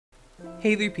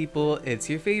Hey there people, it's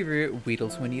your favorite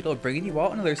WeedleTwineedle bringing you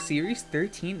all another Series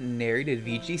 13 narrated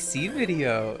VGC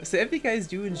video. So if you guys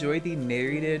do enjoy the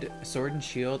narrated Sword and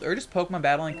Shield or just Pokemon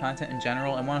battling content in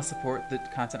general and want to support the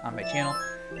content on my channel,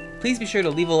 please be sure to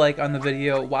leave a like on the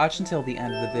video, watch until the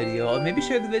end of the video, and maybe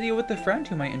share the video with a friend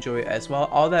who might enjoy it as well.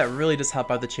 All that really does help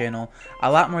out the channel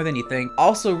a lot more than you think.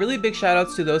 Also, really big shout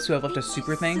outs to those who have left us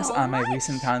super thanks on my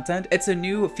recent content. It's a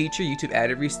new feature YouTube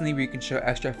added recently where you can show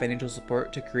extra financial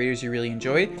support to creators you really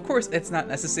enjoy. Of course, it's not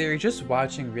necessary, just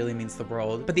watching really means the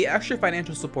world, but the extra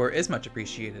financial support is much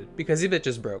appreciated because if it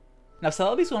just broke. Now,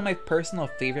 Celebi is one of my personal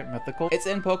favorite mythical. It's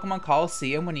in Pokemon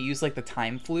Coliseum when you use like the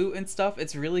time flute and stuff.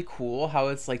 It's really cool how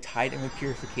it's like tied in with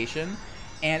purification.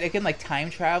 And it can like time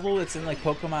travel. It's in like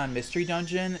Pokemon Mystery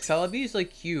Dungeon. Celebi is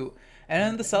like cute. And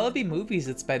then the Celebi movies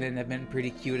it's been in have been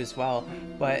pretty cute as well.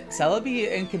 But Celebi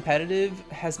in competitive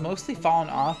has mostly fallen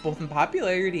off both in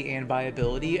popularity and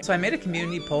viability. So I made a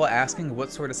community poll asking what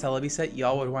sort of Celebi set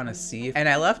y'all would want to see. And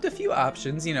I left a few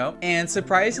options, you know. And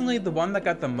surprisingly, the one that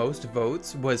got the most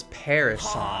votes was Parish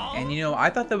Song. And you know, I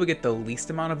thought that would get the least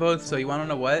amount of votes. So you want to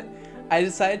know what? I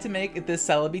decided to make this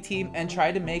Celebi team and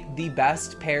try to make the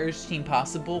best Parish team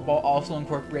possible while also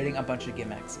incorporating a bunch of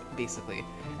gimmicks, basically.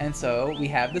 And so we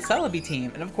have the Celebi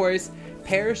team, and of course,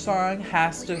 Parish Song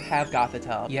has to have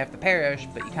Gothitelle. You have the Parish,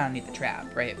 but you kind of need the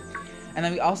Trap, right? And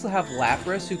then we also have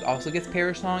Lapras, who also gets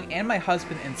Parish Song, and my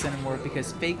husband Incineroar,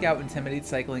 because Fake Out Intimidate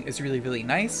cycling is really, really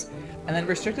nice. And then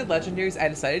Restricted Legendaries, I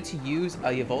decided to use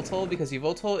a Yveltal because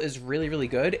Yveltal is really, really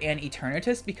good, and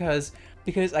Eternatus because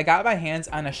I got my hands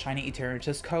on a Shiny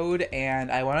Eternatus code, and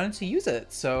I wanted to use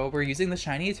it, so we're using the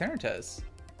Shiny Eternatus.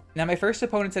 Now my first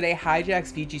opponent today,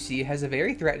 HiJaxVGC, has a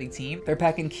very threatening team. They're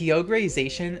packing Kyogre,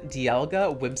 Zacian,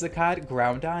 Dialga, Whimsicott,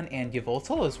 Groudon, and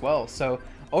Yveltal as well. So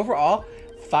overall,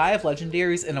 5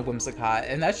 legendaries and a Whimsicott,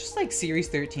 and that's just like Series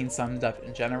 13 summed up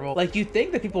in general. Like, you'd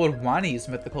think that people would want to use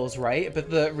mythicals, right? But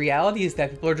the reality is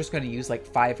that people are just going to use like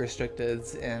 5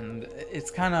 restricteds, and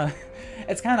it's kind of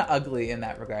ugly in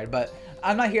that regard. But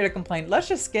I'm not here to complain. Let's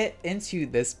just get into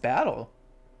this battle.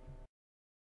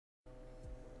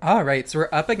 Alright, so we're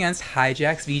up against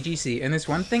HiJaxVGC, and there's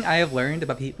one thing I have learned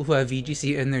about people who have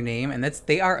VGC in their name, and that's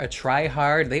they are a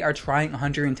try-hard. They are trying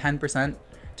 110%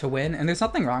 to win, and there's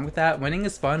nothing wrong with that. Winning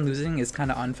is fun, losing is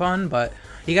kind of unfun, but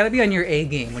you gotta be on your A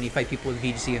game when you fight people with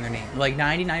VGC in their name. Like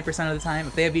 99% of the time,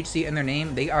 if they have VGC in their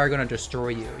name, they are gonna destroy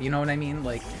you. You know what I mean?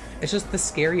 Like, it's just the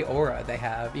scary aura they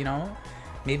have, you know?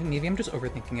 Maybe I'm just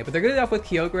overthinking it, but they're good enough with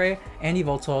Kyogre and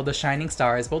Yveltal, the Shining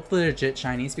Stars, both legit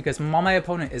shinies, because while my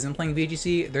opponent isn't playing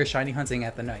VGC, they're shiny hunting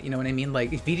at the night. You know what I mean? Like,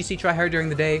 VGC try hard during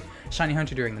the day, shiny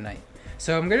hunter during the night.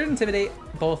 So I'm going to intimidate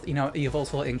both, you know,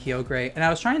 Yveltal and Kyogre, and I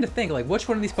was trying to think, like, which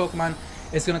one of these Pokemon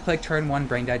is going to click turn 1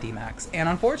 Brain Dead Dynamax, and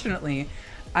unfortunately,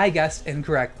 I guessed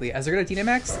incorrectly. As they're going to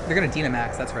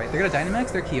Dynamax, that's right, they're going to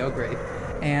Dynamax their Kyogre.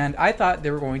 And I thought they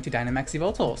were going to Dynamax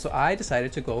Yveltal, so I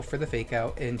decided to go for the Fake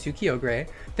Out into Kyogre,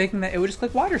 thinking that it would just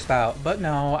click Water Spout. But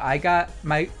no, I got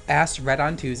my ass read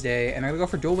on Tuesday, and I'm going to go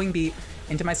for Dual Wing Beat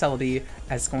into my Celebi,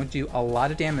 as it's going to do a lot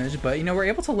of damage. But, you know, we're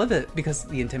able to live it because of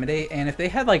the Intimidate, and if they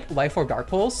had, like, Life Orb Dark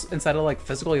Pulse instead of, like,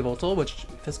 Physical Yveltal, which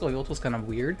Physical Yveltal is kind of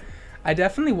weird, I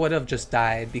definitely would have just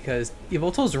died because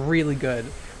Yveltal is really good.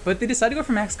 But they decided to go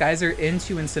for Max Geyser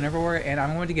into Incineroar, and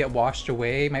I'm going to get washed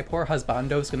away. My poor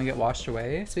husbando is going to get washed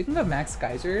away. Speaking of Max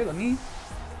Geyser, let me...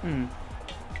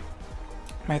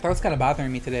 My throat's kind of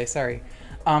bothering me today, sorry.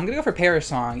 I'm going to go for Parish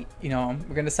Song. You know,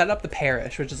 we're going to set up the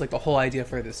Parish, which is like the whole idea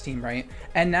for this team, right?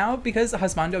 And now, because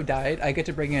Husbando died, I get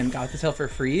to bring in Gothitelle for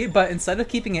free, but instead of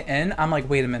keeping it in, I'm like,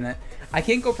 wait a minute. I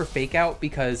can't go for Fake Out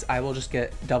because I will just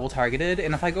get double targeted,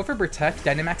 and if I go for Protect,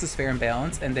 Dynamax is fair and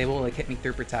balanced, and they will like hit me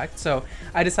through Protect. So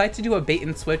I decide to do a bait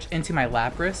and switch into my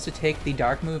Lapras to take the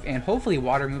Dark move and hopefully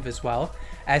Water move as well,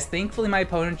 as thankfully my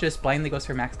opponent just blindly goes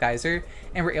for Max Geyser,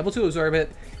 and we're able to absorb it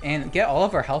and get all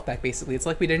of our health back basically. It's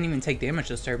like we didn't even take damage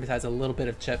this turn besides a little bit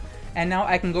of chip. And now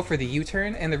I can go for the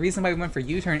U-turn, and the reason why we went for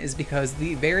U-turn is because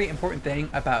the very important thing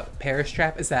about Parish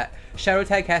Trap is that Shadow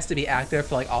Tag has to be active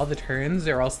for like all the turns,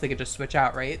 or else they could just switch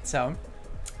out, right? So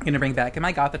I'm gonna bring back in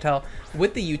my Gothitelle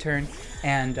with the U-turn,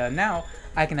 and now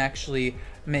I can actually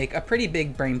make a pretty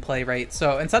big brain play, right?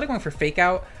 So instead of going for Fake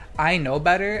Out, I know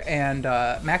better, and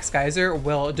Max Geyser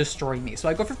will destroy me. So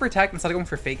I go for Protect instead of going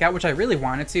for Fake Out, which I really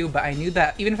wanted to, but I knew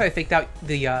that even if I faked out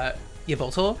the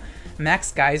Yveltal,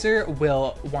 Max Geyser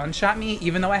will one-shot me,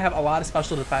 even though I have a lot of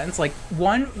special defense. Like,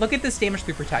 look at this damage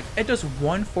through Protect. It does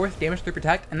 1/4 damage through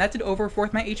Protect, and that did over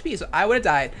 1/4 my HP, so I would have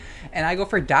died. And I go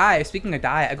for Dive. Speaking of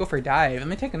Dive, I go for Dive. Let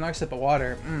me take another sip of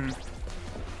water.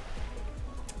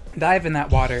 dive in that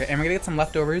water, and we're gonna get some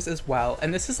leftovers as well.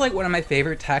 And this is like one of my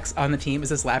favorite techs on the team is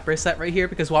this Lapras set right here,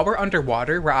 because while we're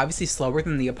underwater, we're obviously slower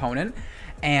than the opponent,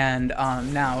 and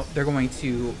now they're going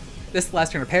to, this is the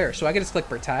last turn of Perish, so I can just click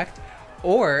Protect,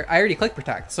 or I already clicked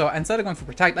Protect, so instead of going for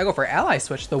Protect, I go for Ally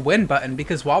Switch, the win button,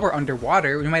 because while we're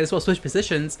underwater, we might as well switch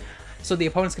positions, so the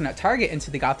opponent's going to target into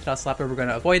the Gothitelle Slapper, we're going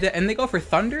to avoid it, and they go for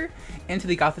Thunder into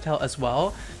the Gothitelle as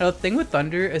well. Now the thing with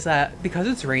Thunder is that because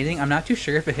it's raining, I'm not too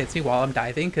sure if it hits me while I'm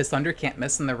diving, because Thunder can't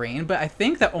miss in the rain, but I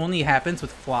think that only happens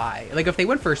with Fly. Like if they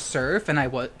went for Surf and I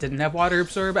didn't have Water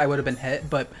Absorb, I would have been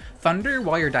hit, but Thunder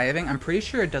while you're diving, I'm pretty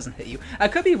sure it doesn't hit you. I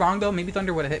could be wrong though, maybe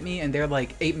Thunder would have hit me, and they're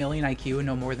like 8 million IQ and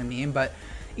no more than me, but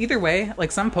either way,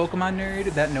 like some Pokemon nerd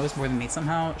that knows more than me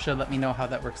somehow should let me know how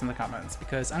that works in the comments,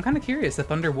 because I'm kind of curious if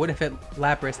Thunder would have hit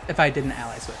Lapras if I didn't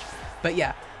Ally Switch. But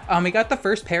yeah, we got the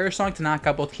first Perish Song to knock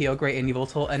out both Kyogre and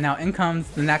Yveltal, and now in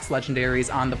comes the next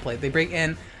legendaries on the plate. They bring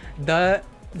in the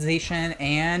Zacian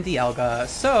and Dialga.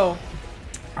 So,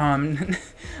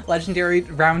 legendary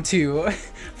round 2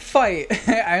 fight.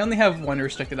 I only have one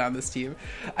restricted on this team.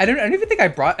 I don't even think I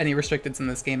brought any restricteds in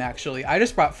this game actually. I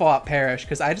just brought Fallout Perish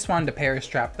because I just wanted to Perish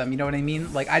trap them, you know what I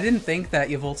mean? Like I didn't think that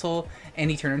Yveltal and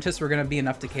Eternatus were going to be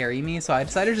enough to carry me, so I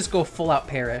decided to just go full out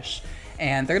Perish.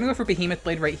 And they're going to go for Behemoth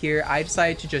Blade right here. I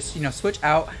decided to just, you know, switch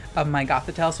out of my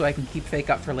Gothitelle so I can keep Fake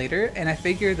Up for later, and I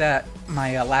figured that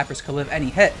my Lapras could live any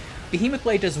hit. Behemoth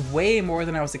Blade does way more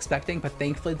than I was expecting, but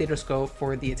thankfully they just go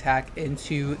for the attack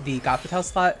into the Gothitelle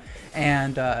slot,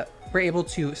 and we're able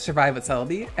to survive with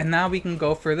Celebi, and now we can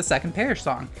go for the second Perish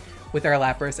Song with our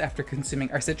Lapras after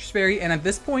consuming our Citrus Berry. And at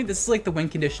this point, this is like the win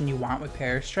condition you want with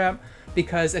Perish Trap,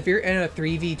 because if you're in a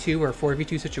 3v2 or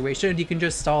 4v2 situation, you can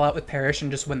just stall out with Perish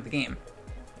and just win the game.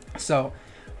 So,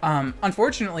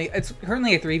 unfortunately, it's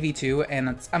currently a 3v2,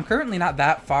 and I'm currently not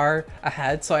that far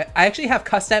ahead, so I actually have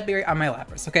Custap Berry on my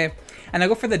Lapras, okay? And I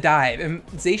go for the dive, and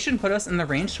Zacian put us in the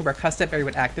range to where Custap Berry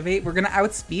would activate. We're going to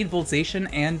outspeed both Zacian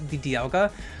and the Dialga.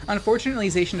 Unfortunately,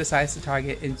 Zacian decides to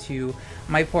target into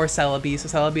my poor Celebi, so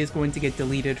Celebi is going to get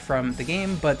deleted from the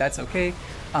game, but that's okay.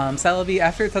 Celebi,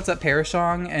 after it sets up Perish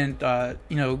Song and,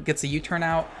 you know, gets a U-turn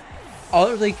out, all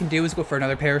it really can do is go for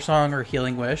another Perish Song or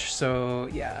Healing Wish, so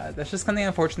yeah, that's just kind of the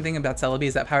unfortunate thing about Celebi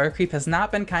is that Power Creep has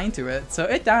not been kind to it, so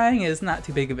it dying is not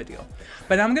too big of a deal.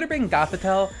 But now I'm going to bring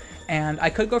Gothitelle, and I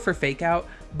could go for Fake Out,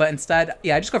 but instead,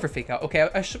 yeah, I just go for Fake Out. Okay,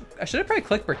 I should have probably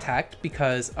clicked Protect,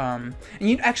 because, and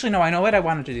you actually, no, I know what I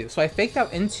wanted to do. So I Faked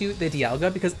Out into the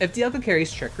Dialga, because if Dialga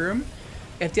carries Trick Room,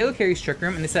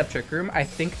 and they set up Trick Room, I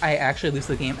think I actually lose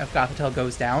the game if Gothitelle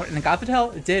goes down, and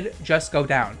Gothitelle did just go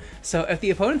down. So if the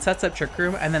opponent sets up Trick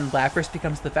Room and then Lapras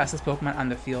becomes the fastest Pokemon on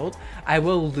the field, I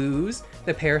will lose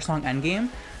the Perish Song endgame.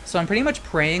 So I'm pretty much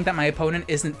praying that my opponent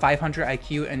isn't 500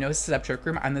 IQ and knows to set up Trick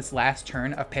Room on this last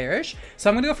turn of Perish. So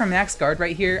I'm going to go for Max Guard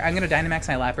right here. I'm going to Dynamax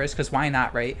my Lapras, because why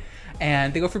not, right?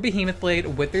 And they go for Behemoth Blade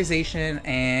with their Zacian,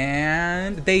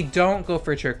 and they don't go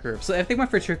for Trick Room. So if they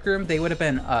went for Trick Room, they would have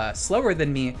been slower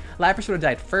than me. Lapras would have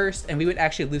died first, and we would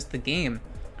actually lose the game.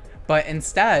 But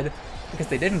instead, because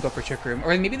they didn't go for Trick Room,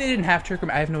 or maybe they didn't have Trick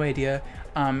Room, I have no idea,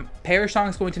 Perish Song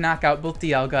is going to knock out both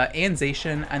Dialga and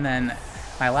Zacian, and then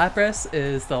my Lapras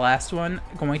is the last one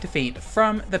going to faint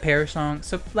from the Perish Song.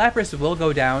 So Lapras will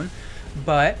go down,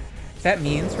 but that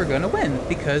means we're going to win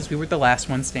because we were the last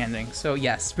one standing. So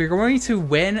yes, we're going to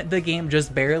win the game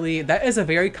just barely. That is a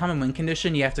very common win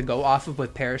condition you have to go off of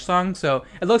with Perish Song. So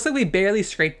it looks like we barely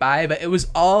scraped by, but it was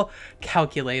all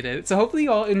calculated. So hopefully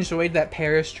you all enjoyed that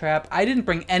Perish trap. I didn't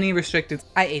bring any restricted.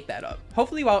 I ate that up.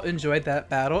 Hopefully you all enjoyed that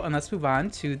battle, and let's move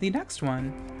on to the next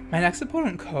one. My next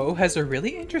opponent, Ko, has a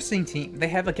really interesting team. They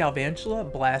have a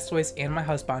Galvantula, Blastoise, and my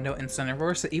Husbando and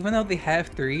Cineroar, so even though they have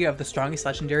 3 of the strongest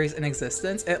legendaries in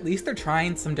existence, at least they're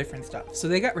trying some different stuff, so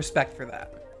they got respect for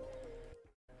that.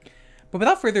 But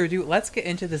without further ado, let's get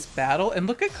into this battle, and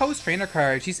look at Ko's trainer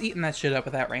card. She's eating that shit up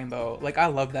with that rainbow. Like, I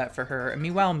love that for her. And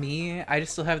meanwhile, me, I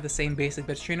just still have the same basic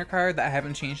bitch trainer card that I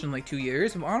haven't changed in like 2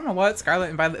 years. Well, I don't know what, Scarlet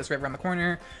and Violet is right around the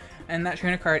corner. And that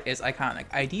trainer card is iconic.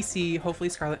 IDC, hopefully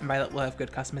Scarlet and Violet will have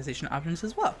good customization options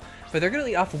as well. But they're going to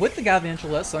lead off with the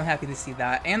Galvantula, so I'm happy to see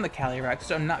that, and the Calyrex,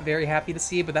 so I'm not very happy to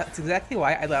see, but that's exactly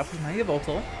why I led off with my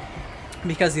Yveltal.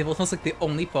 Because Yveltal is like the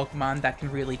only Pokemon that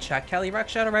can really check Calyrex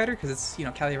Shadow Rider, because it's, you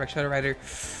know, Calyrex Shadow Rider,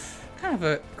 kind of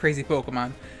a crazy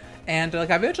Pokemon. And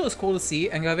Galvantula is cool to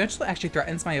see, and Galvantula actually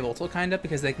threatens my Yveltal kind of,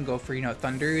 because they can go for, you know,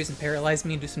 Thunders and paralyze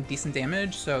me and do some decent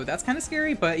damage, so that's kind of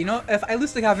scary. But, you know, if I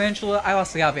lose to Galvantula, I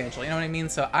lost to Galvantula, you know what I mean?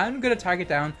 So I'm going to target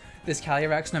down this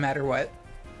Calyrex no matter what.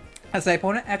 As the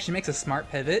opponent actually makes a smart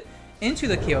pivot into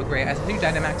the Kyogre. As I do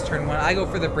Dynamax turn 1, I go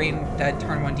for the Brain Dead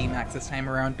turn 1 D-Max this time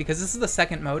around because this is the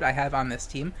second mode I have on this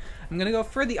team. I'm going to go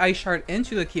for the Ice Shard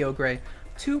into the Kyogre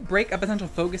to break a potential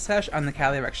Focus Sash on the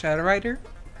Calyrex Shadow Rider.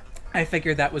 I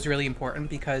figured that was really important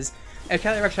because if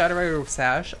Calyrex Shadow Rider was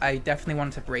Sash, I definitely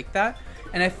wanted to break that.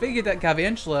 And I figured that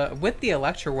Galvantula, with the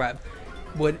Electro Web,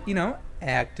 would, you know,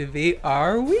 activate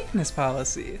our weakness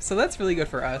policy. So that's really good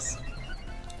for us.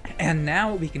 And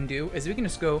now what we can do is we can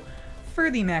just go for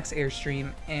the Max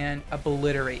Airstream and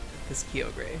obliterate this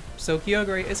Kyogre. So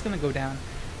Kyogre is going to go down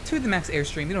to the Max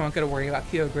Airstream. You don't got to worry about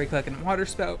Kyogre collecting Water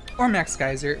Spout or Max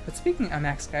Geyser. But speaking of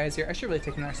Max Geyser, I should really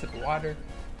take another sip of water.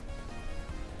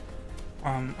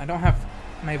 I don't have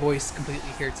my voice completely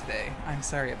here today. I'm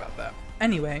sorry about that.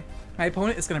 Anyway, my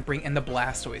opponent is going to bring in the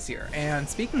Blastoise here. And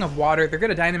speaking of water, they're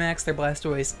going to Dynamax their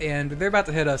Blastoise, and they're about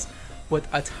to hit us with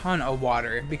a ton of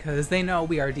water because they know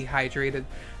we are dehydrated.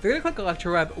 They're going to click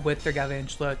Electro Web with their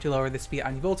Galvantula to lower the speed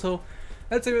on Yveltal.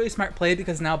 That's a really smart play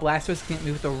because now Blastoise can't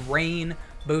move the Rain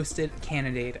boosted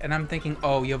Cannonade, and I'm thinking,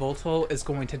 oh, Yveltal is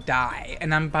going to die,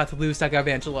 and I'm about to lose that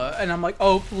Galvantula, and I'm like,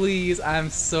 oh, please, I'm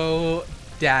so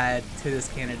dead to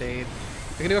this Cannonade.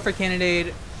 They're gonna go for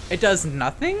Cannonade. It does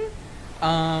nothing?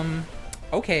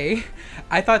 Okay.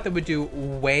 I thought that would do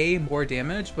way more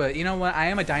damage, but you know what? I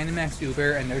am a Dynamax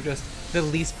Uber, and they're just the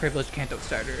least privileged Kanto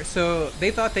starter. So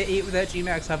they thought they ate with that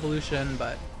G-Max evolution,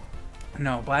 but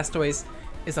no, Blastoise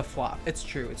is a flop. It's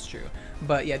true, it's true.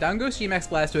 But yeah, down goes G-Max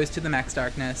Blastoise to the Max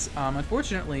Darkness.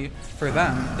 Unfortunately for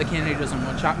them, the Cannonade doesn't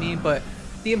one-shot me, but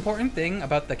the important thing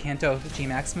about the Kanto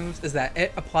G-Max moves is that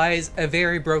it applies a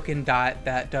very broken dot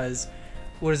that does,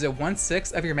 what is it,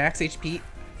 1/6 of your max HP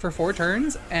for 4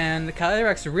 turns, and the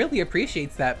Calyrex really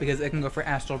appreciates that because it can go for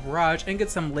Astral Barrage and get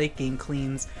some late game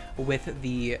cleans with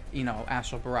the, you know,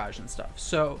 Astral Barrage and stuff.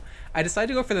 So I decided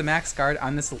to go for the Max Guard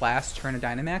on this last turn of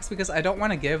Dynamax because I don't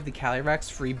want to give the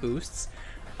Calyrex free boosts.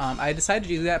 I decided to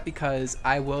do that because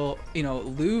I will, you know,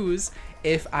 lose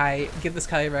if I give this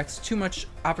Calyrex too much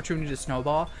opportunity to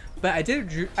snowball. But I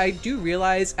do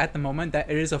realize at the moment that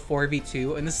it is a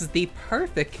 4v2, and this is the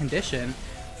perfect condition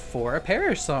for a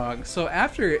Perish Song. So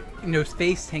after, you know,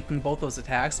 face tanking both those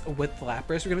attacks with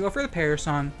Lapras, we're gonna go for the Perish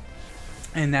Song,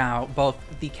 and now both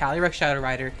the Calyrex Shadow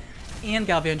Rider and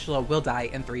Galvantula will die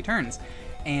in 3 turns.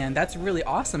 And that's really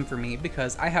awesome for me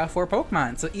because I have 4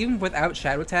 Pokemon. So even without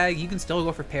Shadow Tag, you can still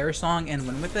go for Perish Song and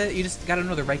win with it. You just gotta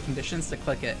know the right conditions to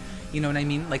click it. You know what I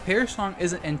mean? Like, Perish Song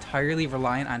isn't entirely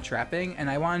reliant on trapping, and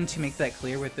I wanted to make that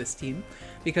clear with this team.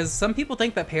 Because some people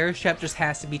think that Perish Trap just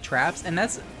has to be traps, and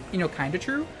that's, you know, kinda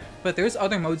true. But there's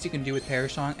other modes you can do with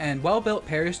Perish Song, and well-built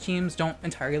Perish teams don't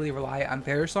entirely rely on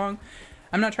Perish Song.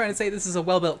 I'm not trying to say this is a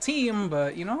well-built team,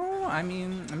 but, you know, I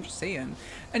mean, I'm just saying.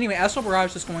 Anyway, Astral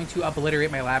Barrage is going to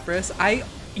obliterate my Lapras.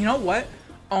 You know what?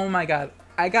 Oh my god,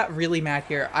 I got really mad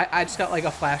here. I just got like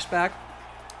a flashback.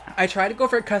 I tried to go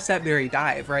for a Custap Berry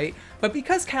Dive, right? But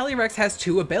because Calyrex has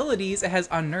 2 abilities, it has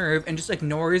Unnerve and just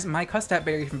ignores my Custap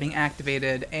Berry from being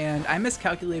activated, and I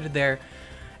miscalculated there.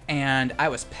 And I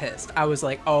was pissed. I was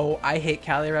like, oh, I hate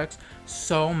Calyrex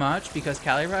so much because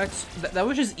Calyrex, that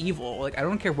was just evil. Like, I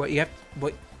don't care what you have,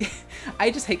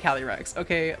 I just hate Calyrex,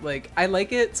 okay? Like, I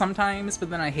like it sometimes, but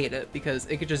then I hate it because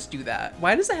it could just do that.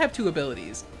 Why does it have 2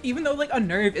 abilities? Even though, like,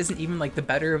 Unnerve isn't even, like, the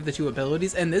better of the 2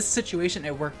 abilities. In this situation,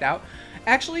 it worked out.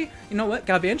 Actually, you know what?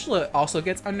 Galvantula also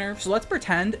gets Unnerved, so let's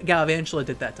pretend Galvantula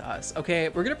did that to us, okay?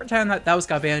 We're gonna pretend that that was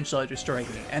Galvantula destroying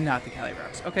me and not the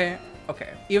Calyrex, okay? Okay,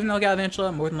 even though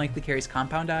Galvantula more than likely carries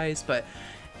Compound Eyes, but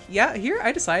yeah, here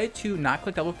I decided to not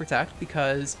click Double Protect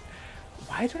because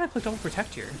why did I click Double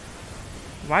Protect here?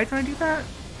 Why did I do that?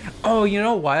 Oh, you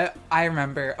know what? I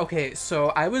remember. Okay, so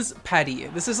I was petty.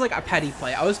 This is like a petty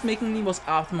play. I was making the most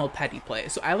optimal petty play.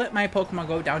 So I let my Pokemon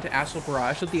go down to Astral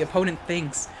Barrage so the opponent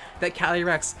thinks that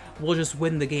Calyrex will just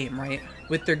win the game, right?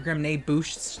 With their Grenade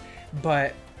boosts,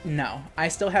 but no, I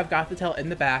still have Gothitelle in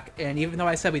the back, and even though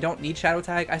I said we don't need Shadow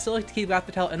Tag, I still like to keep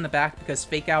Gothitelle in the back because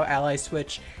Fake Out, Ally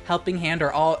Switch, Helping Hand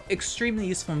are all extremely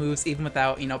useful moves even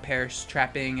without, you know, Perish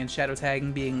Trapping and Shadow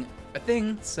Tagging being a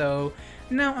thing. So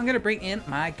now I'm going to bring in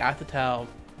my Gothitelle.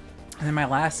 And then my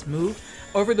last move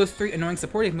over those 3 annoying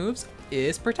supporting moves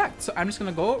is Protect. So I'm just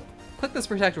going to go click this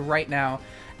Protect right now,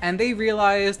 and they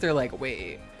realize, they're like,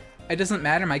 wait, it doesn't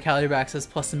matter, my Calyrex has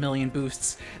plus 1,000,000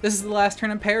 boosts. This is the last turn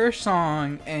of Perish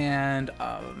Song, and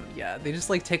yeah, they just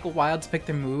like take a while to pick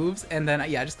their moves, and then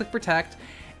yeah, just click Protect,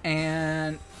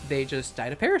 and they just die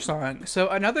to Perish Song. So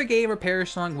another game where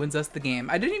Perish Song wins us the game.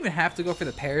 I didn't even have to go for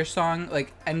the Perish Song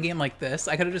like endgame like this.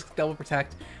 I could have just Double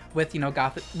Protect with, you know,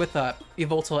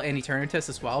 Yveltal and Eternatus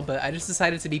as well, but I just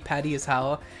decided to be petty as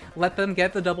hell, let them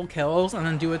get the double kills, and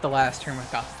then do it the last turn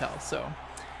with Gothitelle. So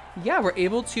yeah, we're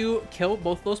able to kill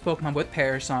both those Pokemon with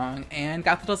Perish Song, and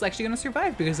Gothita's actually going to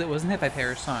survive because it wasn't hit by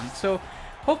Perish Song. So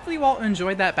hopefully you all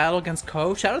enjoyed that battle against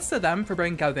Ko. Shoutouts to them for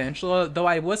bringing Galvantula, though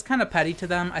I was kind of petty to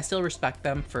them. I still respect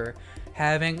them for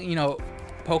having, you know,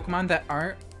 Pokemon that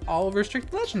aren't all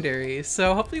restricted legendaries.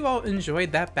 So hopefully you all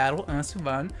enjoyed that battle, and let's move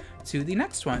on to the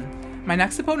next one. My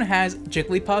next opponent has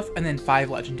Jigglypuff and then 5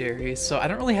 legendaries, so I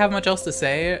don't really have much else to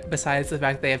say besides the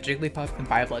fact they have Jigglypuff and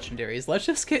 5 legendaries. Let's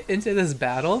just get into this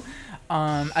battle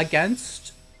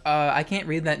against I can't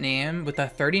read that name, with a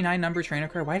 39 number trainer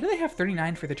card. Why do they have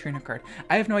 39 for the trainer card?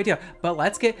 I have no idea, but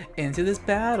let's get into this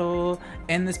battle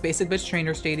in this basic bitch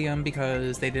trainer stadium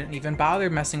because they didn't even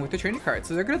bother messing with the trainer card.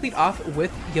 So they're gonna lead off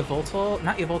with they're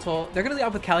gonna lead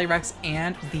off with Calyrex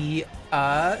and the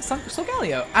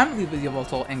Solgaleo. I'm gonna lead with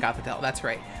Yveltal and Gothitelle, that's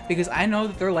right. Because I know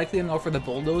that they're likely to go for the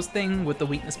bulldoze thing with the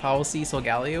weakness policy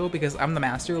Solgaleo, because I'm the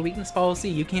master of weakness policy,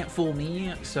 you can't fool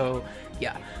me, so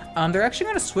yeah. They're actually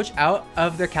going to switch out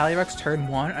of their Calyrex turn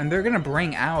 1, and they're going to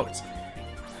bring out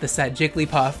the set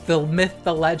Jigglypuff, the myth,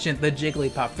 the legend, the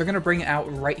Jigglypuff. They're going to bring it out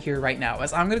right here, right now,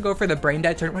 as I'm going to go for the Brain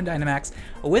Dead turn 1 Dynamax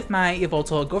with my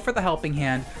Yveltal, go for the Helping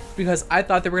Hand, because I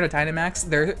thought they were going to Dynamax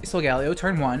their Solgaleo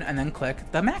turn 1 and then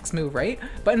click the Max move, right?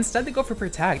 But instead they go for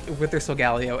Protect with their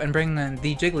Solgaleo and bring in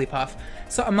the Jigglypuff.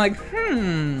 So I'm like,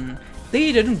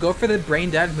 they didn't go for the Brain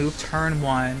Dead move turn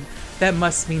 1. That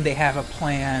must mean they have a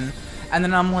plan. And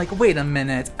then I'm like, wait a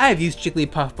minute, I've used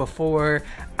Jigglypuff before,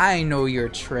 I know your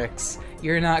tricks,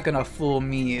 you're not gonna fool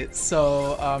me.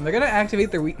 So they're gonna activate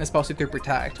their weakness policy through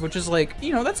Protect, which is like,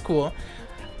 you know, that's cool,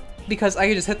 because I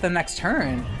could just hit them next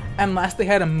turn, unless they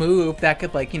had a move that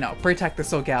could, like, you know, protect the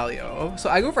Solgaleo. So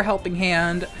I go for Helping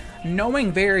Hand,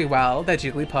 knowing very well that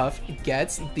Jigglypuff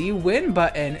gets the win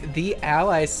button, the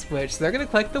ally switch. So they're gonna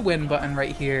click the win button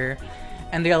right here,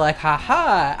 and they're like,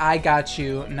 haha, I got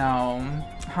you. No,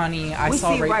 honey, I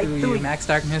saw right through you. Max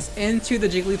Darkness into the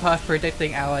Jigglypuff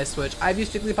predicting ally switch. I've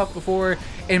used Jigglypuff before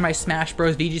in my Smash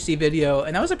Bros VGC video,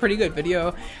 and that was a pretty good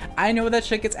video. I know that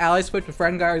shit gets ally switch with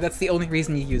Friend Guard, that's the only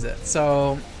reason you use it.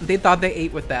 So they thought they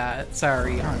ate with that.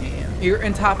 Sorry, honey. You're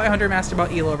in top 500 Master Ball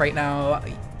Elo right now.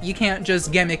 You can't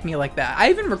just gimmick me like that.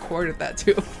 I even recorded that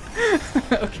too.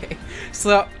 Okay,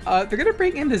 so they're gonna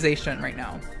bring in the Zacian right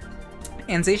now.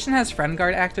 And Zacian has Friend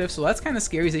Guard active, so that's kind of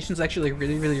scary. Zacian's actually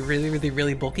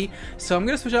really bulky. So I'm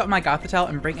going to switch out my Gothitelle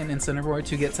and bring in Incineroar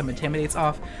to get some Intimidates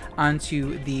off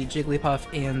onto the Jigglypuff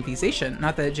and the Zacian.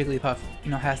 Not that Jigglypuff,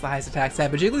 you know, has the highest attack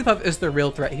stat, but Jigglypuff is the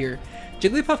real threat here.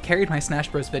 Jigglypuff carried my Smash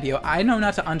Bros video. I know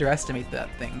not to underestimate that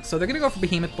thing. So they're going to go for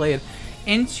Behemoth Blade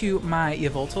into my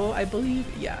Yveltal, I believe.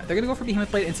 Yeah, they're going to go for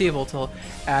Behemoth Blade into Yveltal,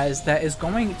 as that is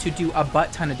going to do a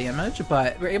butt ton of damage,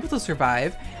 but we're able to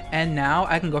survive. And now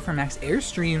I can go for Max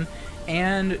Airstream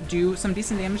and do some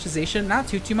decent damage to Zacian. Not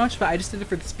too much, but I just did it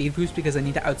for the speed boost because I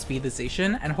need to outspeed the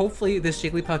Zacian. And hopefully this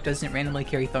Jigglypuff doesn't randomly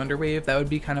carry Thunder Wave. That would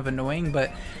be kind of annoying,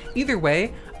 but either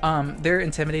way, they're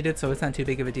intimidated, so it's not too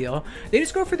big of a deal. They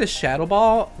just go for the Shadow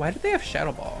Ball. Why did they have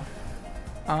Shadow Ball?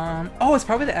 Oh, it's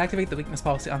probably to activate the weakness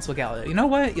policy on Solgaleo. You know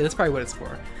what? Yeah, that's probably what it's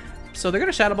for. So they're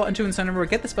going to Shadow Ball into Incineroar,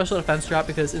 get the special defense drop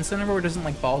because Incineroar doesn't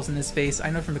like balls in his face. I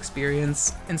know from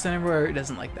experience, Incineroar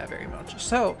doesn't like that very much.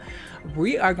 So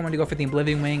we are going to go for the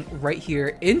Oblivion Wing right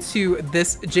here into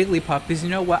this Jigglypuff because you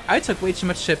know what? I took way too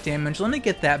much chip damage. Let me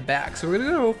get that back. So we're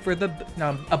going to go for the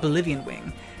Oblivion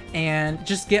Wing and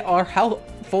just get our health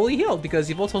fully healed because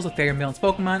Yveltal's a very balanced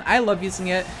Pokemon. I love using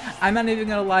it. I'm not even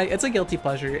going to lie. It's a guilty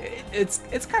pleasure. It's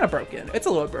kind of broken. It's a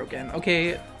little broken,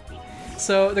 okay?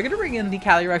 So they're going to bring in the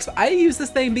Calyrex. I use this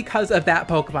thing because of that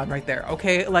Pokemon right there,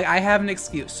 okay? Like, I have an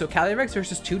excuse. So Calyrex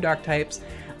versus 2 Dark types.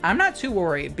 I'm not too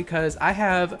worried because I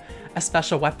have a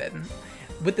special weapon.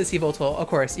 With this Yveltal, of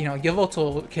course, you know,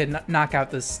 Yveltal can knock out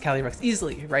this Calyrex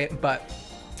easily, right? But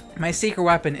my secret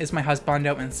weapon is my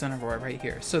Husbando Incineroar right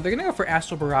here. So they're going to go for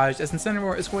Astral Barrage, as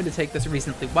Incineroar is going to take this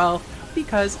reasonably well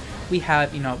because we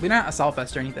have, you know, we're not Assault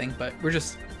Vest or anything, but we're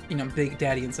just, you know, Big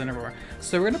Daddy Incineroar.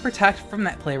 So we're going to protect from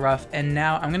that Play Rough, and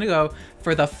now I'm going to go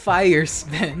for the Fire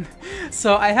Spin.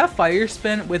 So I have Fire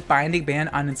Spin with Binding Band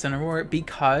on Incineroar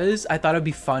because I thought it would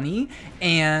be funny,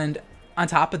 and on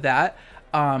top of that,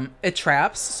 it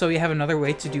traps, so you have another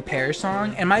way to do Perish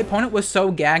Song, and my opponent was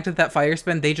so gagged at that Fire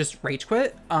Spin, they just Rage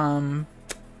Quit.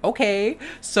 Okay,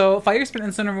 so Fire Spin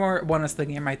and Incineroar won us the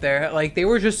game right there. Like, they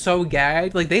were just so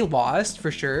gagged, like, they lost for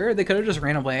sure. They could have just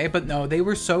ran away, but no, they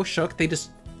were so shook, they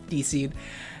just DC'd.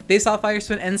 They saw Fire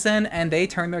Spin Ensign, and they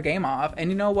turned their game off,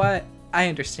 and you know what? I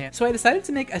understand. So I decided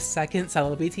to make a second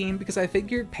Celebi team because I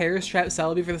figured Perish Trap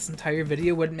Celebi for this entire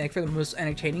video wouldn't make for the most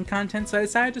entertaining content, so I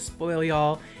decided to spoil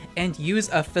y'all and use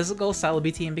a physical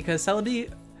Celebi team because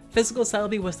Celebi Physical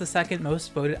Celebi was the second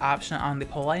most voted option on the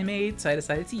poll I made, so I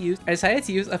decided to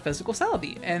use a physical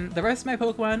Celebi. And the rest of my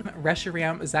Pokemon,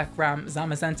 Reshiram, Zekrom,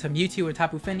 Zamazenta, Mewtwo, and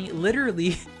Tapu Fini,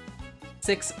 literally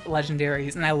 6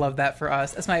 legendaries, and I love that for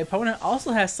us, as my opponent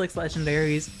also has 6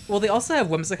 legendaries. Well, they also have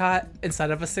Whimsicott instead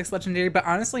of a 6th legendary, but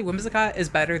honestly, Whimsicott is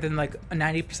better than like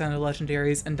 90% of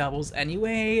legendaries and doubles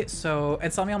anyway, so,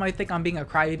 and some of y'all might think I'm being a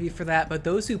crybaby for that, but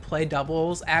those who play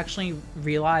doubles actually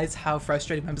realize how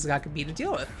frustrating Whimsicott can be to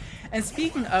deal with. And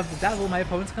speaking of the devil, my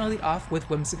opponent's gonna lead off with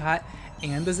Whimsicott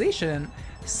and the Zacian.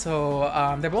 So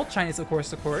they're both shinies, of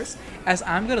course, as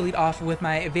I'm gonna lead off with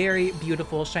my very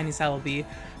beautiful shiny Celebi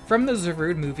from the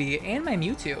Zarude movie and my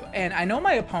Mewtwo. And I know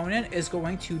my opponent is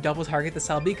going to double target the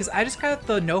Celebi because I just got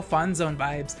the no fun zone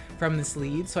vibes from this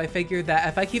lead, so I figured that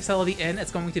if I keep Celebi in,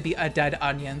 it's going to be a dead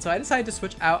onion. So I decided to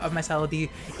switch out of my Celebi,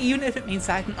 even if it means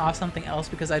sacking off something else,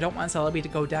 because I don't want Celebi to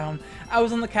go down. I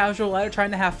was on the casual ladder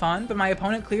trying to have fun, but my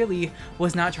opponent clearly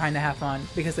was not trying to have fun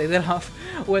because they lit off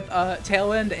with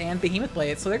Tailwind and Behemoth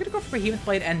Blade. So they're going to go for Behemoth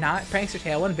Blade and not Prankster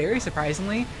Tailwind, very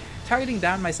surprisingly, targeting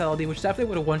down my Celebi, which definitely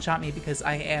would have one-shot me because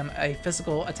I am a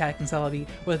physical attacking Celebi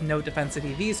with no defensive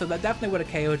EV, so that definitely would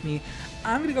have KO'd me.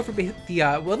 I'm gonna go for the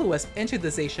Will-O-Wisp into the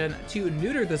Zacian to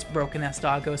neuter this broken-ass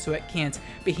doggo so it can't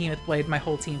Behemoth Blade my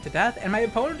whole team to death, and my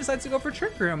opponent decides to go for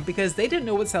Trick Room because they didn't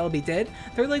know what Celebi did.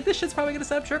 They're like, this shit's probably gonna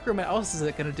set up Trick Room, what else is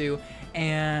it gonna do?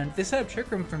 And they set up Trick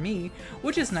Room for me,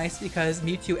 which is nice because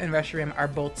Mewtwo and Reshiram are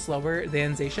both slower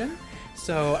than Zacian.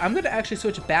 So I'm going to actually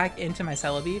switch back into my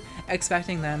Celebi,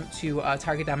 expecting them to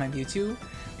target down my Mewtwo,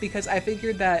 because I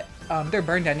figured that they're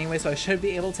burned anyway, so I should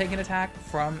be able to take an attack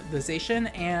from the Zacian,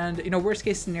 and, you know, worst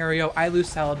case scenario, I lose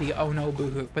Celebi, oh no,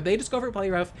 boohoo. But they just go for Play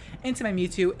Rough into my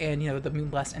Mewtwo, and, you know, the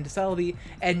Moonblast into Celebi,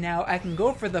 and now I can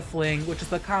go for the Fling, which is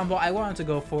the combo I wanted to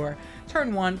go for.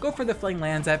 Turn 1, go for the Fling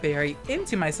Landsat Berry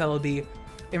into my Celebi,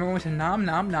 and we're going to Nom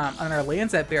Nom Nom on our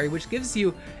Landsat Berry, which gives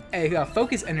you a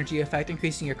focus energy effect,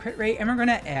 increasing your crit rate, and we're going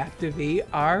to activate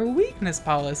our weakness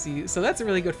policy. So that's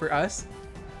really good for us.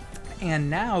 And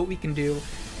now what we can do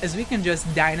is we can just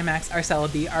Dynamax our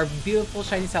Celebi, our beautiful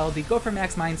shiny Celebi, go for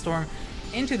Max Mindstorm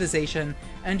into the Zacian,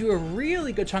 and do a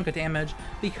really good chunk of damage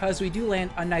because we do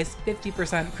land a nice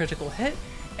 50% critical hit.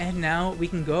 And now we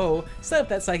can go set up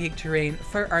that Psychic Terrain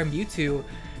for our Mewtwo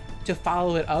to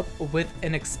follow it up with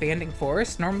an Expanding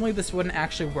Force. Normally this wouldn't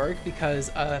actually work because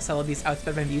Celebi's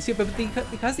outsped by Mewtwo, but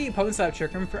because the opponent set up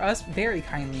Trick Room for us very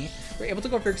kindly, we're able to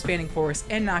go for Expanding Force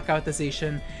and knock out the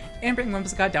Zacian and bring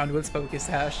Whimsicott down to its Focus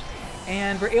Sash.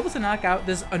 And we're able to knock out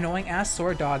this annoying ass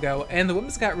Sword Doggo, and the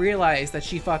Whimsicott realized that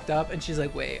she fucked up, and she's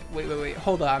like, wait,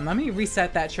 hold on, let me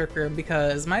reset that Trick Room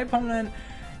because my opponent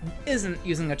isn't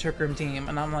using a Trick Room team.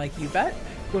 And I'm like, you bet,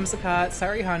 Whimsicott,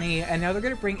 sorry honey. And now they're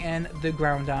gonna bring in the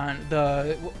Groudon,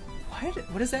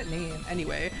 what is that name?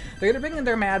 Anyway, they're gonna bring in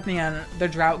their madman, the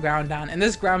Drought Groudon, and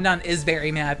this Groudon is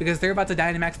very mad because they're about to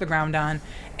Dynamax the Groudon,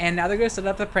 and now they're gonna set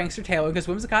up the Prankster Tailwind because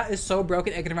Whimsicott is so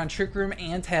broken it can run Trick Room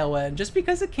and Tailwind just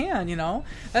because it can, you know?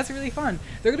 That's really fun.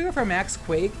 They're gonna go for Max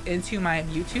Quake into my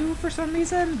Mewtwo for some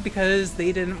reason because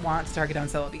they didn't want to target down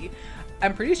Celebi.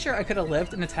 I'm pretty sure I could have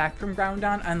lived an attack from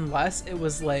Groudon unless it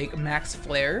was like Max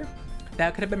Flare.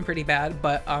 That could have been pretty bad,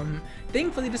 but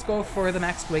thankfully just go for the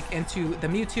Max Quake into the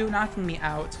Mewtwo, knocking me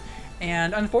out.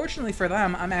 And unfortunately for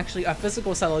them, I'm actually a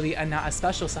physical Celebi and not a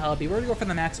special Celebi. We're gonna go for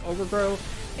the Max Overgrow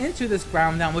into this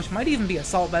Groudon, which might even be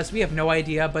Assault Vest, we have no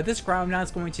idea, but this Groudon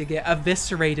is going to get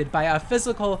eviscerated by a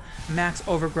physical Max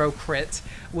Overgrow crit,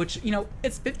 which, you know,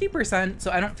 it's 50%, so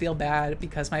I don't feel bad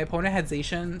because my opponent had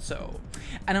Zacian, so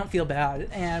I don't feel bad.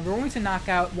 And we're going to knock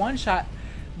out one-shot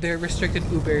their restricted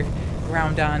Uber,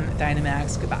 Groudon,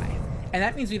 Dynamax, goodbye. And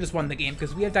that means we just won the game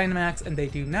because we have Dynamax and they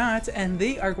do not, and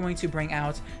they are going to bring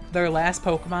out their last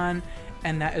Pokemon,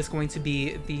 and that is going to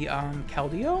be the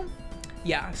Keldeo?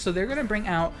 Yeah, so they're going to bring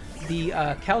out the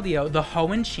Keldeo, the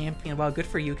Hoenn champion. Well, good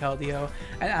for you, Keldeo.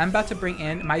 And I'm about to bring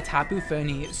in my Tapu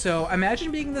Fini. So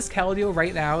imagine being this Keldeo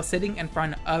right now, sitting in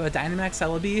front of a Dynamax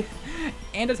Celebi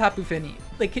and a Tapu Fini.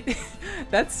 Like,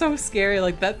 that's so scary.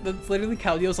 Like, that's literally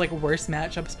Keldeo's, like, worst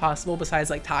matchups possible besides,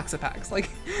 like, Toxapex. Like,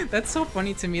 that's so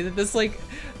funny to me that this, like,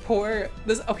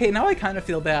 okay, now I kind of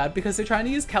feel bad because they're trying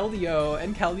to use Keldeo,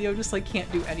 and Keldeo just, like,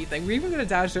 can't do anything. We're even going to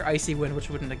dodge their Icy Wind, which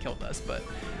wouldn't have killed us, but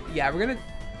yeah, we're going to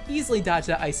easily dodge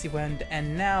that Icy Wind,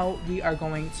 and now we are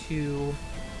going to...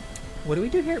 What do we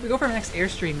do here? We go for Max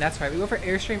Airstream, that's right. We go for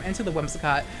Airstream into the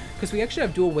Whimsicott, because we actually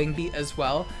have Dual Wing Beat as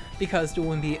well, because Dual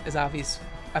Wing Beat is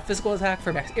a physical attack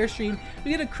for max airstream.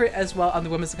 We get a crit as well on the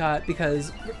Whimsicott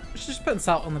because we're just putting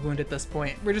salt on the wound at this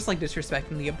point. We're just like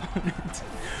disrespecting the opponent.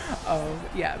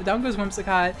 Yeah, down goes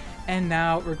Whimsicott, and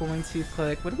now we're going to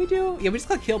click, what do we do? Yeah, we just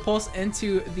click Heal Pulse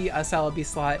into the Celebi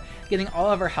slot, getting all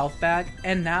of our health back.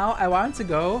 And now I wanted to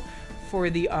go for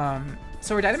the,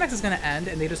 so our Dynamax is going to end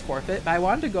and they just forfeit, but I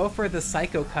wanted to go for the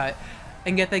Psycho Cut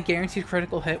and get that guaranteed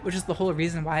critical hit, which is the whole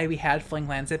reason why we had Fling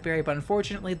Lancet Berry, but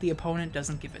unfortunately the opponent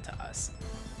doesn't give it to us.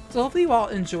 So hopefully you all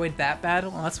enjoyed that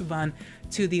battle, and let's move on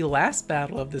to the last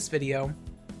battle of this video.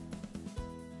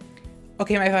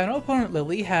 Okay, my final opponent,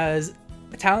 Lily, has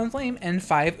Talonflame and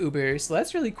 5 Ubers, so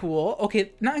that's really cool.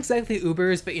 Okay, not exactly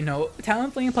Ubers, but you know,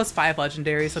 Talonflame plus 5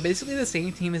 legendaries, so basically the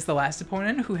same team as the last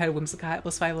opponent who had Whimsicott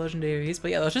plus 5 legendaries.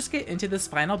 But yeah, let's just get into this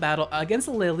final battle against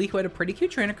Lily, who had a pretty cute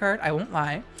trainer card, I won't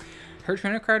lie. Her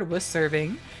trainer card was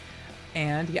Serving,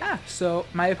 and yeah, so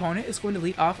my opponent is going to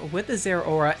lead off with the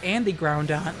Zeraora and the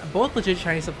Groudon, both legit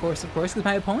shinies of course, because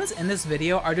my opponents in this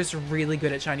video are just really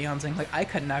good at shiny hunting, like I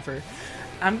could never.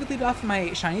 I'm going to lead off with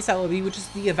my shiny Celebi, which is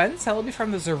the event Celebi from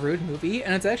the Zarude movie,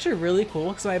 and it's actually really cool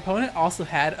because my opponent also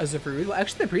had a Zarude. Well,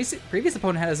 actually the previous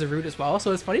opponent had a Zarude as well,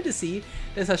 so it's funny to see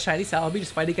this shiny Celebi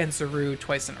just fight against Zarude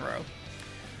twice in a row.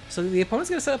 So the opponent's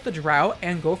going to set up the Drought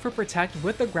and go for Protect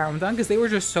with the Groudon because they were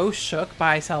just so shook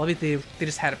by Celebi, they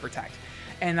just had to Protect.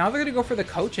 And now they're going to go for the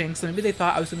Coaching, so maybe they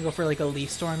thought I was going to go for like a Leaf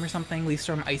Storm or something, Leaf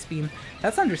Storm Ice Beam.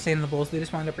 That's understandable, so they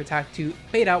just wanted to Protect to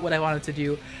bait out what I wanted to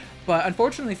do. But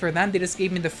unfortunately for them, they just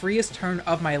gave me the freest turn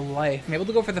of my life. I'm able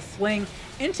to go for the Fling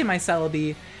into my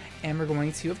Celebi, and we're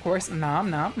going to, of course, Nom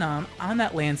Nom Nom on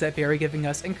that Lancet Berry, giving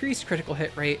us increased critical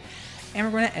hit rate. And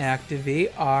we're going to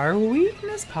activate our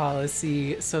weakness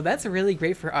policy. So that's really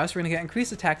great for us. We're going to get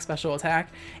increased attack, special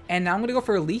attack. And now I'm going to go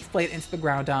for a Leaf Blade into the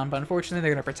Groudon, but unfortunately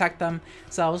they're going to protect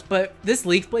themselves. But this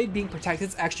Leaf Blade being protected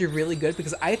is actually really good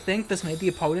because I think this made the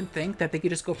opponent think that they could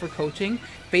just go for Coaching,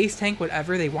 base tank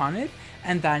whatever they wanted,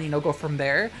 and then, you know, go from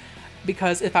there.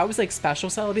 Because if I was like Special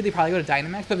Celebi, they probably go to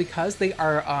Dynamax, but because they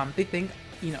are, they think,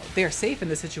 you know, they're safe in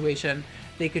this situation,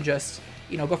 they could just,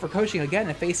 you know, go for Coaching again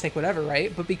and face take whatever,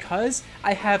 right? But because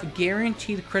I have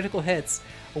guaranteed critical hits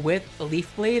with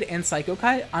Leaf Blade and Psycho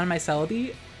Cut on my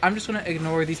Celebi, I'm just going to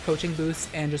ignore these Coaching boosts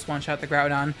and just one-shot the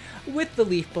Groudon with the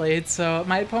Leaf Blade. So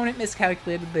my opponent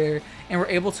miscalculated there and were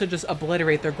able to just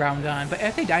obliterate their Groudon. But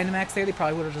if they Dynamax there, they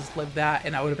probably would have just lived that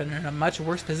and I would have been in a much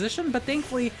worse position. But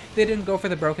thankfully, they didn't go for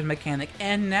the broken mechanic.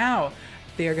 And now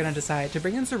they are going to decide to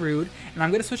bring in Zarude, and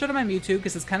I'm going to switch out of my Mewtwo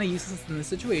because it's kind of useless in this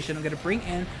situation. I'm going to bring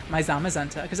in my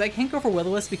Zamazenta because I can't go for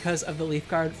Will-O-Wisp because of the Leaf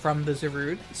Guard from the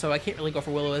Zarude, so I can't really go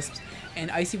for Will-O-Wisps, and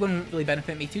Icy Wind wouldn't really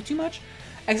benefit me too much.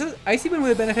 Icy Wind would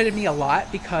have benefited me a lot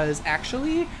because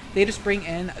actually they just bring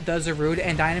in the Zarude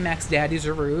and Dynamax Daddy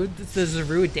Zarude, the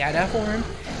Zarude Dada form,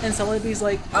 and Celebi's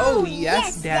like, oh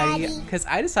yes Daddy, because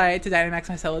I decided to Dynamax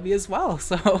my Celebi as well.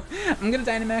 So I'm going to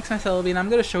Dynamax my Celebi and I'm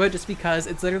going to show it just because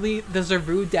it's literally the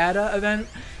Zarude Dada event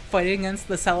fighting against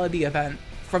the Celebi event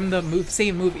from the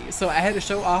same movie. So I had to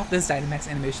show off this Dynamax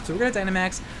animation. So we're going to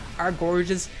Dynamax our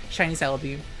gorgeous shiny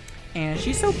Celebi. And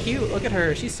she's so cute. Look at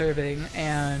her. She's serving.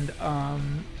 And,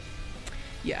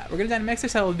 yeah, we're going to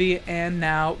Dynamax our Celebi. And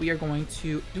now we are going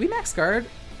to... Do we max guard?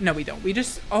 No, we don't. We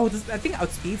just... Oh, I think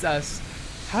outspeeds us.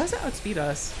 How does that outspeed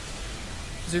us?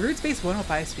 Zarude's base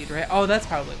 105 speed, right? Oh, that's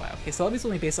probably why. Okay, Celebi's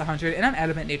only base 100. And I'm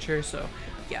Adamant Nature, so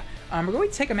yeah. We're going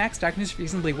to take a max Darkness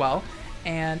reasonably well.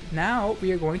 And now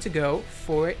we are going to go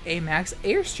for a max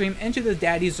Airstream into the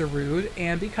Daddy Zarude,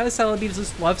 and because Celebi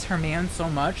just loves her man so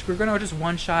much, we're going to just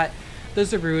one-shot the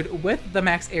Zarude with the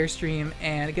max Airstream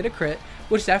and get a crit,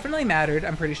 which definitely mattered,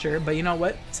 I'm pretty sure, but you know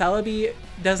what? Celebi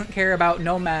doesn't care about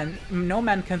no men. No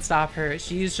men can stop her.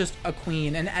 She's just a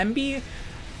queen, an MB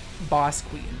boss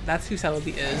queen. That's who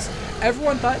Celebi is.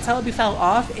 Everyone thought Celebi fell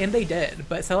off, and they did,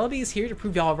 but Celebi is here to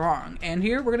prove y'all wrong. And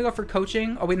here we're gonna go for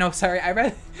Coaching. Oh wait, no, sorry, I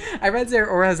read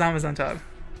Zeraora Zamazenta.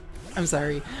 I'm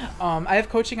sorry. I have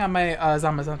Coaching on my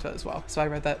Zamazenta as well, so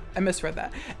I misread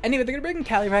that. Anyway, they're gonna bring in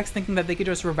Calyrex thinking that they could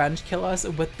just revenge kill us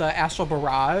with the Astral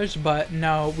Barrage, but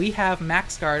no, we have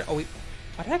Max Guard. Oh wait,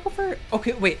 why did I go for...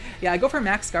 Okay, wait. Yeah, I go for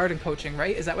Max Guard and Coaching,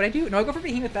 right? Is that what I do? No, I go for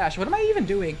Behemoth Bash. What am I even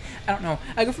doing? I don't know.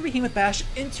 I go for Behemoth Bash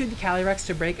into the Calyrex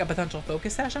to break a potential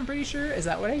Focus Sash, I'm pretty sure. Is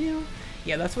that what I do?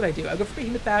 Yeah, that's what I do. I go for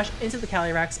Behemoth Bash into the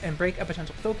Calyrex and break a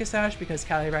potential Focus Sash because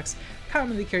Calyrex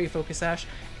commonly carry Focus Sash.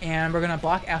 And we're going to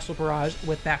block Astral Barrage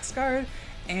with Max Guard.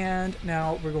 And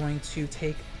now we're going to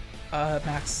take... We're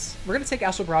going to take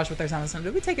Astral Barrage with our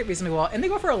Zamazenta. We take it reasonably well, and they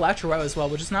go for Electro Web as well,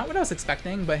 which is not what I was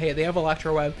expecting, but hey, they have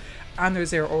Electro Web on their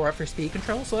Zeraora for speed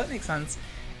control, so that makes sense.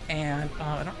 and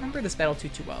I don't remember this battle too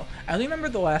well. I only remember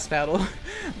the last battle,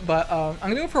 but I'm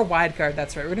gonna go for a wide guard.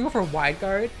 That's right, we're gonna go for a wide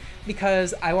guard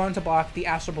because I wanted to block the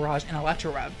Astral Barrage and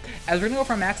Electro Web. As we're gonna go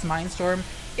for Max Mindstorm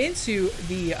into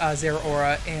the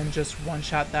Zeraora and just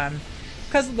one-shot them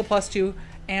because of the +2.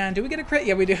 And do we get a crit?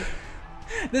 Yeah, we do.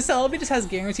 This Celebi just has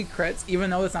guaranteed crits, even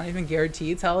though it's not even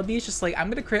guaranteed. Celebi is just like, I'm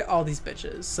gonna crit all these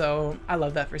bitches. So I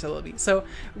love that for Celebi. So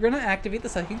we're gonna activate the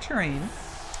Psychic Terrain.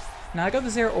 Now I got the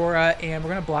Zeraora, and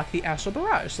we're gonna block the Astral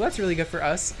Barrage. So that's really good for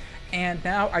us. And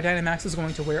now our Dynamax is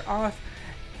going to wear off.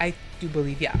 I do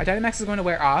believe, yeah, our Dynamax is going to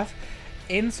wear off.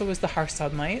 And so is the Harsh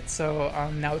Sunlight. So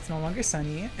now it's no longer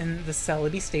sunny in the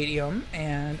Celebi Stadium.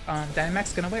 And Dynamax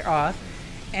is gonna wear off.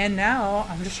 And now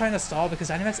I'm just trying to stall because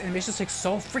Dynamax animations take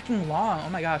so freaking long. Oh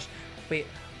my gosh. Wait.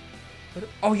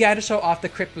 Oh yeah, to show off the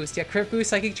crit boost. Yeah, crit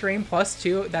boost, Psychic Terrain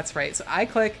 +2. That's right. So I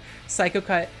click Psycho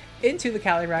Cut into the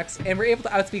Calyrex, and we're able to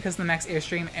outspeed because of the max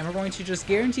airstream, and we're going to just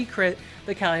guarantee crit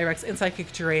the Calyrex in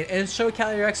Psychic Terrain and show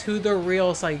Calyrex who the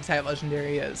real Psychic type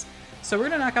legendary is. So we're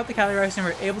going to knock out the Calyrex, and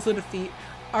we're able to defeat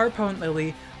our opponent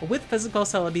Lily with physical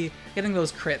Celebi, getting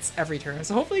those crits every turn.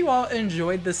 So hopefully you all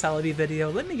enjoyed the Celebi video.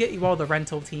 Let me get you all the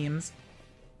rental teams.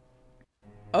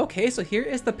 Okay, so here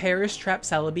is the Perish Trap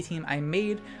Celebi team I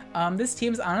made. This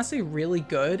team is honestly really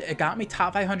good. It got me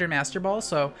top 500 Master Ball,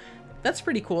 so that's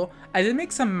pretty cool. I did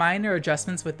make some minor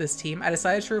adjustments with this team. I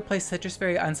decided to replace Citrus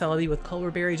Berry on Celebi with Clover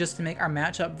Berry just to make our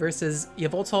matchup versus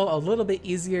Yveltal a little bit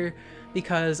easier,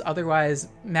 because otherwise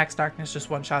Max Darkness just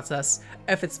one-shots us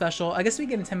if it's special. I guess we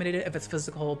get intimidated if it's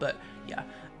physical, but yeah.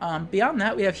 Beyond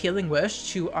that, we have Healing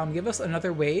Wish to give us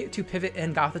another way to pivot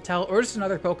in Gothitelle, or just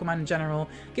another Pokemon in general,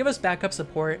 give us backup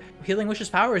support. Healing Wish's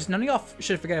powers, none of y'all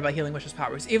should forget about Healing Wish's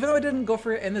powers. Even though I didn't go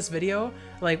for it in this video,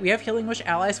 like, we have Healing Wish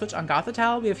Ally Switch on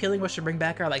Gothitelle, we have Healing Wish to bring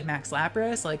back our, like, Max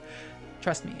Lapras, like,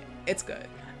 trust me, it's good.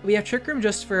 We have Trick Room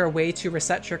just for a way to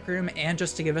reset Trick Room and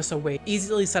just to give us a way to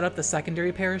easily set up the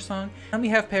secondary Perish Song. And we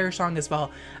have Perish Song as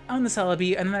well on the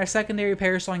Celebi, and then our secondary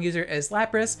Perish Song user is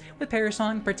Lapras with Perish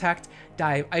Song, Protect,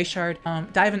 Dive, Ice Shard.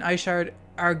 Dive and Ice Shard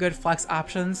are good flex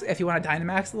options if you want to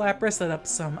Dynamax the Lapras, set up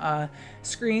some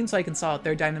screens so I can stall out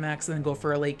their Dynamax and then go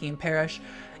for a late game Perish.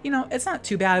 You know, it's not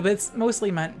too bad, but it's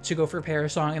mostly meant to go for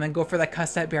Perish Song and then go for that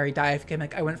Cusset Berry Dive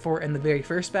gimmick I went for in the very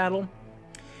first battle.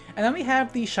 And then we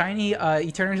have the shiny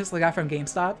Eternatus I got from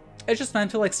GameStop. It's just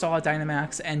meant to like stall out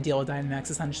Dynamax and deal with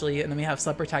Dynamax essentially. And then we have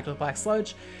Slip Protect with Black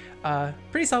Sludge.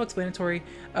 Pretty self-explanatory.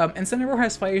 Incineroar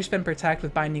has Fire Spin Protect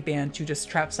with Binding Band to just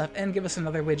trap stuff and give us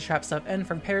another way to trap stuff in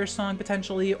from Perish Song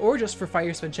potentially, or just for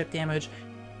Fire Spin chip damage.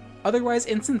 Otherwise,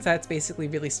 Instant Set's basically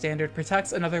really standard.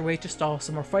 Protect's another way to stall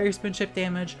some more Fire Spin chip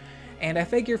damage. And I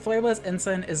figure Flare Blast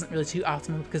Ensign isn't really too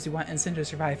optimal because we want Ensign to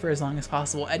survive for as long as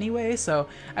possible anyway, so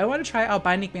I want to try out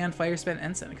Binding Band, Fire Spin,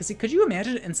 Ensign, because could you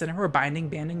imagine Incineroar Binding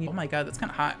Banding you? Oh my god, that's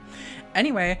kind of hot.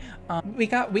 Anyway, we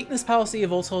got Weakness Policy of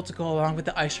Voltol to go along with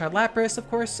the Ice Shard Lapras, of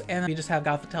course, and we just have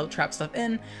Gothitelle trap stuff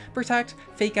in, Protect,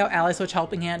 Fake Out, Ally Switch,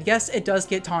 Helping Hand. Yes, it does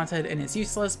get taunted and it's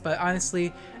useless, but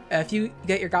honestly, if you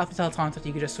get your Gothitelle taunted,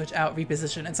 you can just switch out,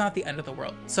 reposition. It's not the end of the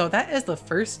world. So that is the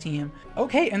first team.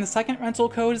 Okay, and the second rental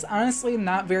code is honestly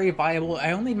not very viable.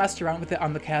 I only messed around with it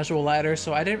on the casual ladder,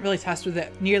 so I didn't really test with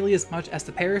it nearly as much as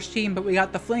the Perish team, but we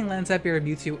got the Fling Lansat Berry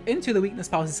Mewtwo into the Weakness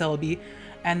Policy Celebi,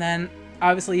 and then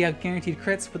obviously you have guaranteed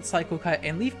crits with Psycho Cut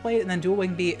and Leaf Blade, and then Dual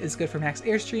Wing Beat is good for max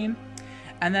Airstream.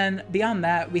 And then beyond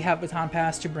that, we have Baton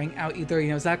Pass to bring out either,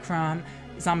 Zekrom,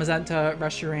 Zamazenta,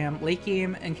 Reshiram, late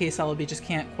game in case Celebi just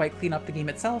can't quite clean up the game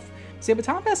itself. So yeah,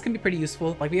 Baton Pass can be pretty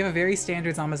useful. Like, we have a very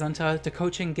standard Zamazenta to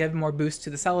coaching, give more boost to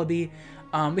the Celebi.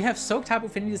 We have Soak Type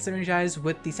Affinity to synergize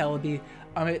with the Celebi.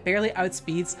 It barely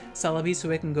outspeeds Celebi, so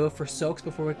it can go for Soaks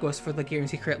before it goes for the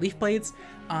guaranteed crit Leaf Blades.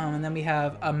 And then we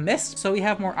have a Mist, so we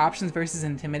have more options versus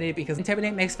Intimidate, because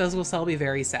Intimidate makes physical Celebi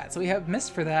very sad. So we have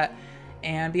Mist for that.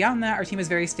 And beyond that, our team is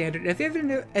very standard. If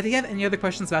you have any other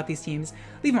questions about these teams,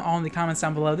 leave them all in the comments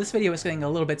down below. This video is getting a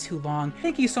little bit too long.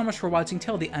 Thank you so much for watching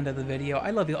till the end of the video.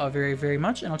 I love you all very, very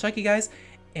much, and I'll check you guys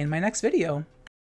in my next video.